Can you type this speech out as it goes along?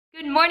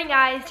Good morning,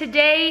 guys.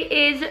 Today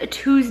is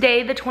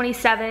Tuesday the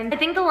 27th. I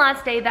think the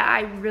last day that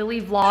I really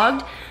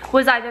vlogged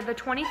was either the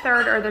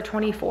 23rd or the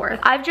 24th.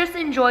 I've just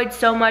enjoyed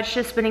so much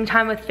just spending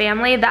time with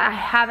family that I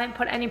haven't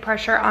put any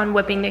pressure on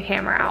whipping the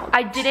camera out.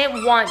 I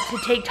didn't want to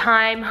take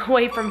time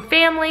away from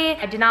family.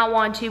 I did not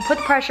want to put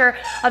the pressure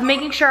of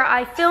making sure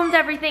I filmed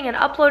everything and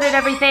uploaded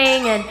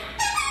everything, and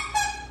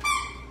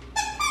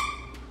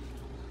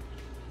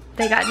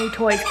they got new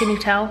toys, can you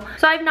tell?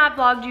 So I've not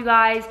vlogged you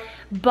guys,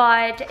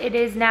 but it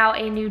is now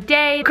a new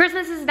day.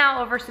 Christmas is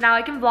now over, so now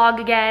I can vlog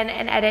again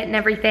and edit and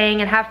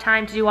everything and have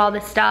time to do all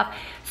this stuff.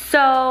 So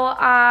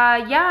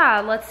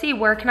yeah, let's see,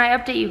 where can I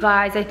update you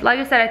guys? Like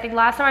I said, I think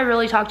last time I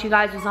really talked to you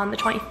guys was on the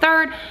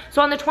 23rd.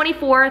 So on the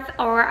 24th,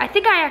 or I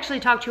think I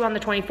actually talked to you on the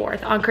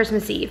 24th, on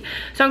Christmas Eve.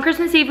 So on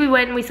Christmas Eve, we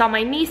went and we saw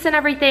my niece and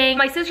everything.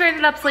 My sister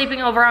ended up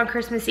sleeping over on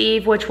Christmas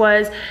Eve, which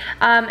was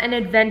an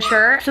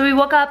adventure. So we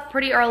woke up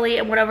pretty early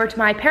and went over to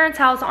my parents'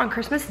 house on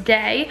Christmas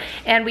Day,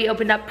 and we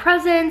opened up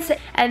presents,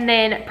 and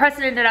then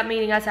Preston ended up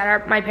meeting us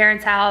at my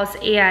parents' house,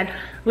 and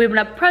we opened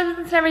up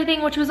presents and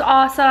everything, which was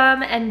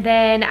awesome. And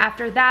then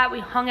after that, we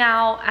hung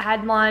out. I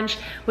had lunch,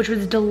 which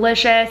was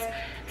delicious.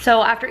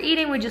 So after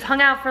eating, we just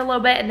hung out for a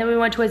little bit, and then we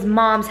went to his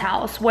mom's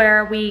house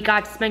where we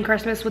got to spend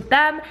Christmas with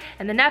them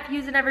and the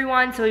nephews and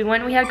everyone. So we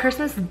went and we had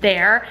Christmas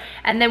there,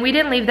 and then we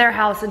didn't leave their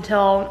house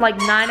until like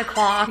 9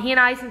 o'clock. He and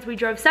I, since we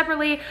drove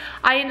separately,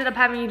 I ended up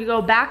having to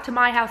go back to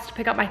my house to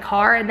pick up my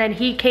car, and then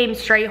he came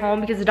straight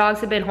home because the dogs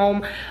had been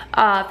home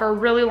for a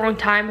really long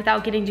time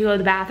without getting to go to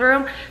the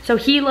bathroom. So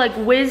he like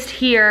whizzed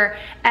here,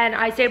 and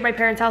I stayed at my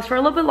parents' house for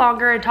a little bit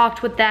longer and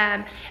talked with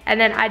them,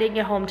 and then I didn't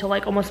get home till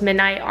like almost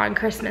midnight on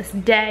Christmas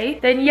Day.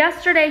 Then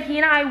yesterday, he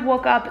and I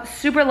woke up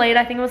super late.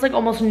 I think it was like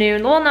almost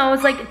noon. Well, no, it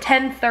was like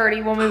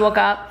 10:30 when we woke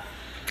up.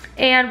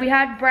 And we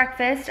had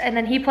breakfast, and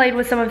then he played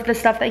with some of the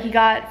stuff that he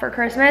got for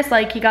Christmas.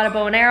 Like, he got a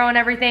bow and arrow and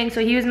everything,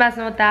 so he was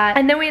messing with that.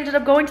 And then we ended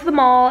up going to the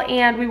mall,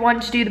 and we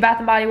wanted to do the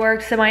Bath & Body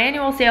Works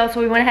semi-annual sale, so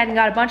we went ahead and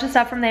got a bunch of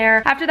stuff from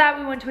there. After that,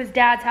 we went to his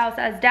dad's house.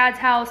 At his dad's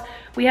house,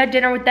 we had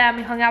dinner with them,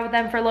 we hung out with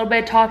them for a little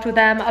bit, talked with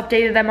them,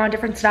 updated them on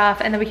different stuff,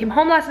 and then we came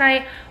home last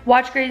night,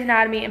 watched Grey's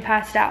Anatomy, and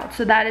passed out.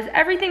 So that is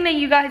everything that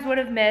you guys would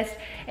have missed,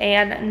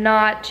 and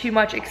not too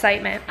much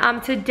excitement.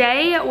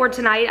 Today or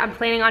tonight, I'm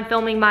planning on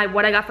filming my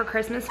What I Got for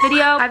Christmas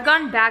video. I've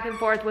gone back and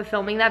forth with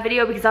filming that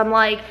video because I'm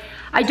like,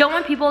 I don't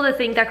want people to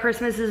think that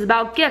Christmas is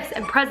about gifts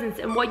and presents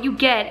and what you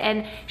get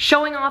and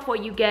showing off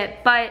what you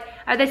get, but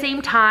at the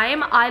same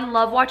time, I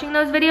love watching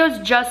those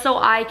videos just so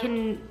I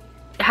can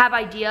have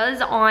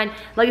ideas on,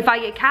 like, if I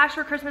get cash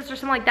for Christmas or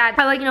something like that.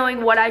 I like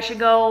knowing what I should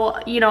go,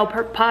 you know,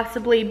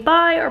 possibly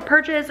buy or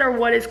purchase, or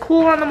what is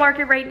cool on the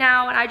market right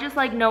now, and I just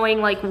like knowing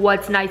like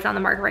what's nice on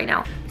the market right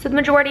now. So the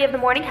majority of the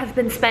morning has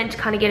been spent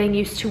kind of getting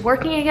used to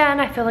working again.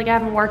 I feel like I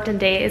haven't worked in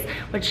days,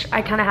 which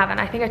I kind of haven't.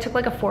 I think I took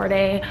like a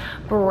 4-day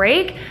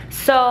break,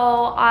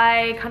 so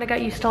I kind of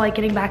got used to like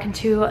getting back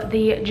into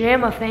the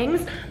jam of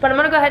things. But I'm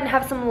gonna go ahead and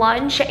have some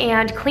lunch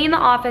and clean the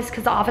office,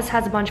 because the office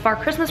has a bunch of our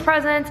Christmas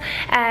presents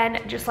and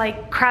just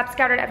like crap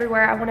scattered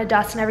everywhere. I want to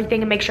dust and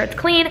everything and make sure it's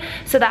clean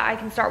so that I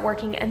can start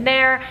working in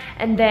there.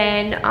 And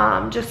then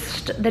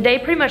just the day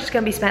pretty much is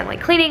gonna be spent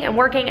like cleaning and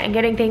working and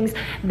getting things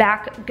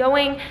back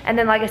going. And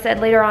then, like I said,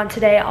 later on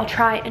today, I'll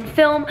try and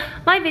film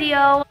my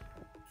video.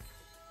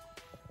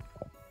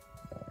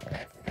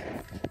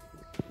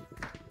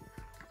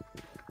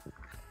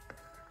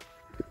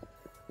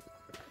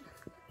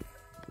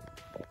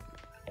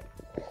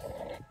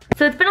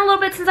 So it's been a little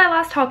bit since I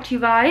last talked to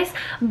you guys,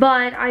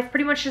 but I've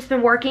pretty much just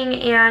been working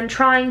and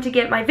trying to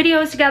get my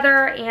videos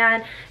together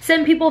and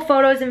send people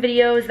photos and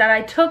videos that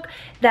I took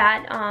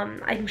that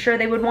I'm sure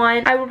they would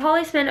want. I would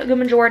probably spend a good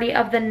majority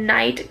of the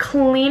night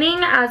cleaning,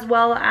 as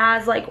well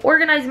as like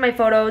organizing my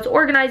photos,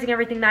 organizing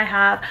everything that I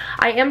have.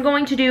 I am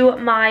going to do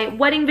my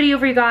wedding video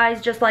for you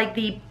guys, just like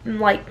the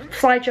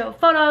slideshow of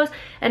photos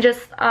and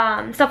just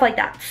stuff like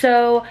that.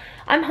 So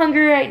I'm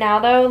hungry right now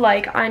though.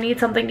 Like, I need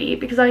something to eat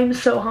because I am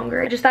so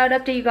hungry. I just thought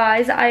I'd update you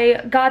guys.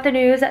 I got the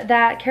news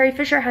that Carrie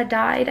Fisher had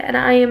died, and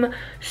I am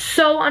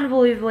so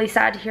unbelievably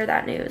sad to hear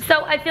that news.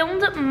 So I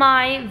filmed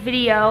my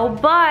video,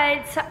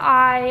 but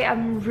I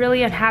am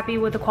really unhappy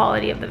with the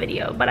quality of the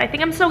video. But I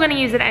think I'm still gonna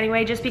use it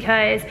anyway, just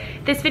because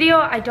this video,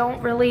 I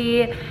don't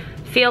really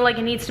feel like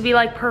it needs to be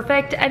like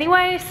perfect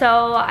anyway,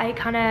 so I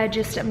kind of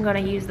just am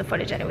gonna use the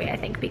footage anyway, I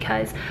think,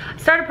 because I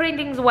started putting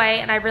things away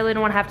and I really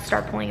don't want to have to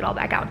start pulling it all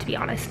back out, to be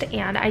honest.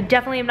 And I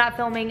definitely am not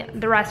filming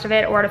the rest of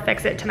it or to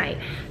fix it tonight.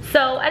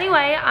 So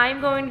anyway,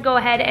 I'm going to go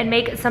ahead and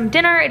make some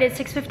dinner. It is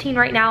 6:15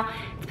 right now.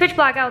 It's pitch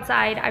black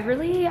outside. I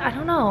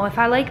don't know if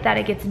I like that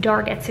it gets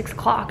dark at 6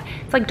 o'clock.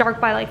 It's like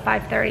dark by like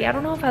 5:30. I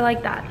don't know if I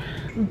like that.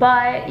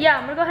 But yeah,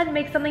 I'm gonna go ahead and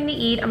make something to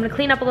eat. I'm gonna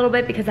clean up a little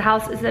bit because the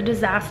house is a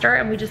disaster,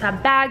 and we just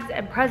have bags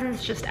and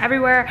presents just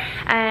everywhere,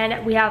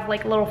 and we have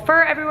like little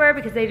fur everywhere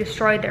because they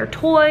destroyed their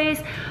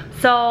toys.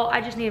 So I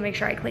just need to make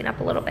sure I clean up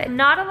a little bit.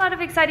 Not a lot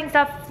of exciting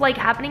stuff like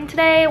happening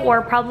today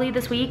or probably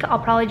this week. I'll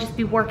probably just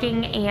be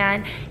working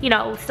and, you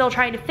know, still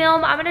trying to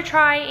film. I'm gonna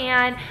try,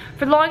 and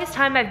for the longest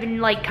time I've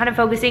been like kind of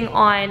focusing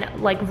on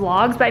on like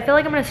vlogs, but I feel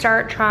like I'm gonna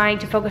start trying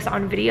to focus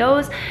on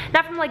videos,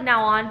 not from like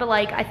now on, but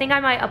like I think I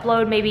might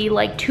upload maybe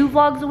like 2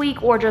 vlogs a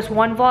week or just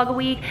 1 vlog a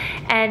week,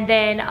 and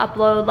then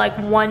upload like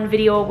 1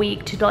 video a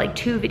week to like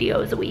 2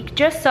 videos a week,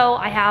 just so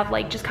I have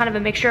like just kind of a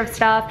mixture of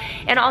stuff,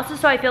 and also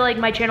so I feel like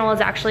my channel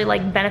is actually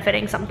like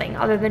benefiting something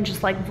other than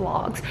just like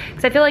vlogs,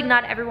 because I feel like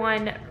not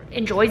everyone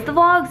enjoys the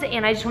vlogs,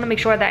 and I just want to make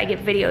sure that I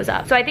get videos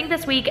up. So I think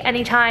this week,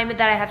 anytime that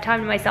I have time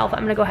to myself,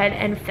 I'm gonna go ahead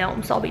and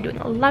film. So I'll be doing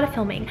a lot of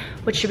filming,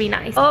 which should be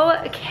nice.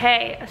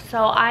 Okay,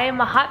 so I am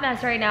a hot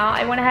mess right now.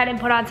 I went ahead and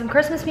put on some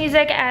Christmas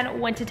music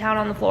and went to town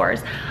on the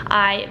floors.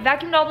 I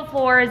vacuumed all the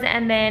floors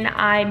and then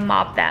I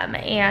mopped them,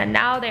 and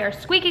now they are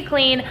squeaky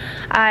clean.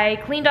 I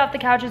cleaned off the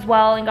couch as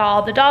well and got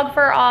all the dog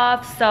fur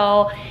off,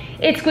 so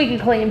it's squeaky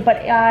clean, but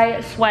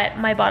I sweat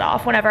my butt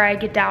off whenever I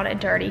get down and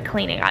dirty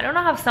cleaning. I don't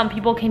know how some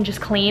people can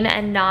just clean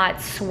and not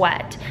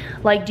sweat.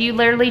 Like, do you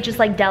literally just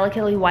like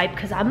delicately wipe?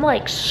 Because I'm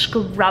like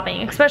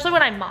scrubbing, especially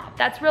when I mop.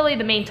 That's really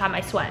the main time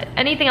I sweat.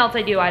 Anything else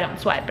I do, I don't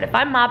sweat. But if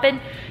I'm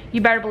mopping,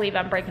 you better believe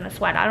I'm breaking a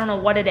sweat. I don't know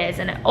what it is,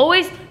 and it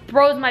always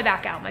throws my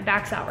back out. My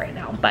back's out right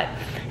now. But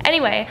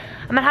anyway,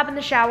 I'm gonna hop in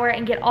the shower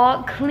and get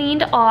all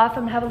cleaned off.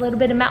 I'm gonna have a little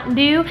bit of Mountain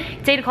Dew.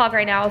 It's 8 o'clock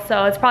right now,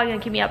 so it's probably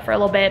gonna keep me up for a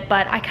little bit,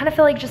 but I kind of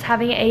feel like just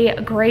having a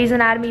Grey's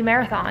Anatomy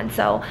marathon.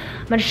 So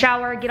I'm gonna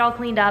shower, get all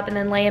cleaned up, and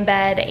then lay in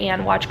bed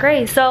and watch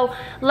Grey's. So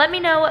let me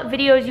know what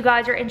videos you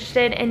guys are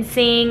interested in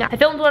seeing. I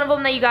filmed one of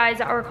them that you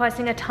guys are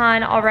requesting a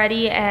ton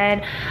already,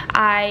 and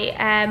I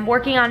am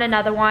working on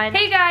another one.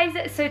 Hey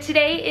guys, so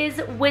today is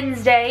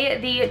Wednesday,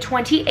 the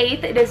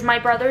 28th. It is my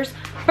brother's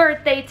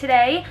birthday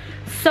today.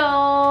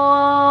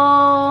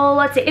 So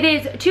let's see, it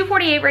is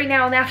 2:48 right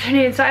now in the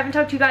afternoon, so I haven't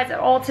talked to you guys at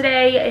all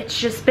today. It's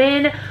just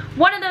been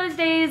one of those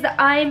days.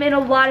 I'm in a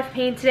lot of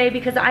pain today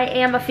because I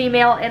am a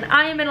female and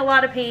I am in a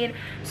lot of pain,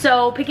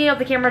 so picking up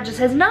the camera just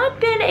has not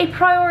been a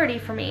priority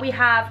for me. We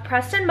have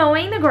Preston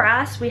mowing the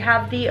grass, we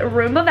have the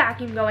Roomba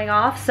vacuum going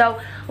off, so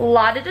a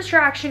lot of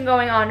distraction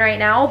going on right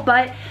now.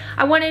 But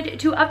I wanted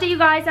to update you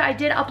guys that I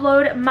did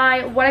upload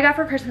my what I got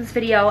for Christmas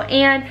video,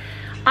 and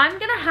I'm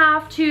gonna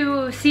have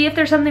to see if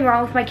there's something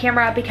wrong with my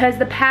camera, because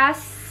the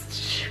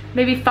past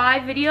maybe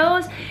 5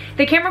 videos,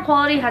 the camera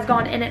quality has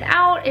gone in and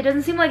out. It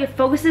doesn't seem like it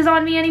focuses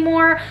on me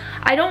anymore.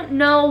 I don't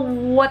know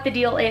what the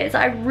deal is.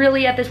 I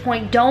really at this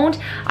point don't.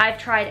 I've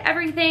tried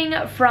everything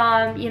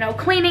from, you know,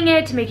 cleaning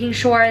it to making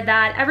sure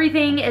that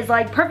everything is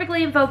like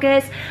perfectly in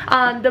focus.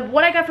 The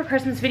what I got for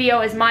Christmas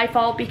video is my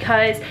fault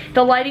because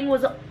the lighting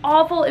was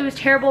awful. It was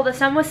terrible. The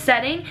sun was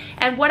setting,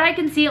 and what I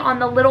can see on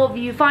the little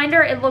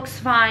viewfinder, it looks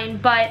fine,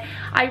 but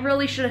I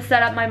really should have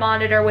set up my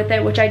monitor with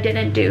it, which I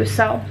didn't do,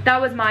 so that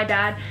was my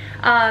bad.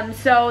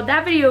 So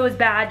that video was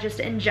bad just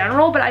in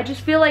general, but I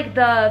just feel like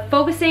the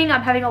focusing,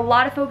 I'm having a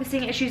lot of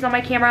focusing issues on my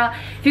camera.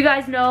 If you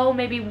guys know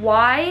maybe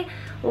why,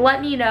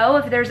 let me know.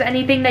 If there's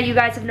anything that you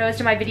guys have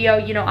noticed in my video,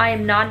 you know, I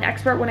am not an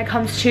expert when it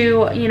comes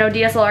to, you know,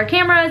 DSLR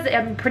cameras.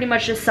 I'm pretty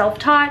much just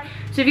self-taught.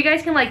 So if you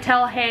guys can like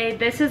tell, hey,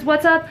 this is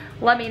what's up,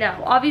 let me know.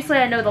 Obviously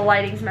I know the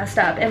lighting's messed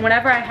up, and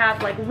whenever I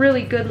have like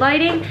really good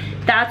lighting,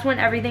 that's when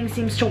everything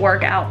seems to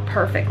work out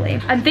perfectly.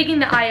 I'm thinking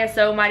the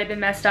ISO might have been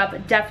messed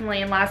up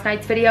definitely in last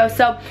night's video.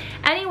 So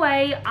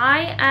anyway,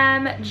 I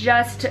am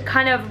just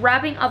kind of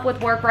wrapping up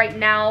with work right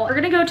now. We're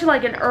gonna go to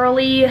like an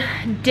early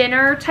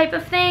dinner type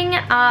of thing,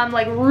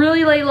 like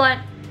really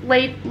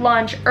late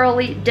lunch,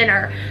 early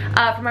dinner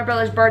for my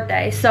brother's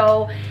birthday.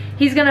 So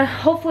he's gonna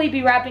hopefully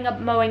be wrapping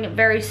up mowing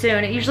very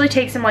soon. It usually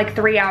takes him like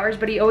 3 hours,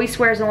 but he always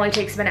swears it only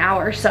takes him an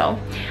hour. So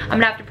I'm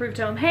gonna have to prove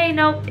to him, hey,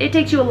 no, it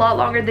takes you a lot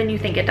longer than you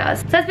think it does.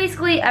 So that's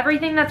basically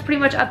everything that's pretty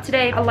much up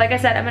today. Like I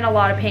said, I'm in a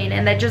lot of pain,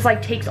 and that just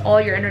like takes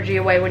all your energy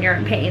away when you're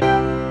in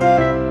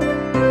pain.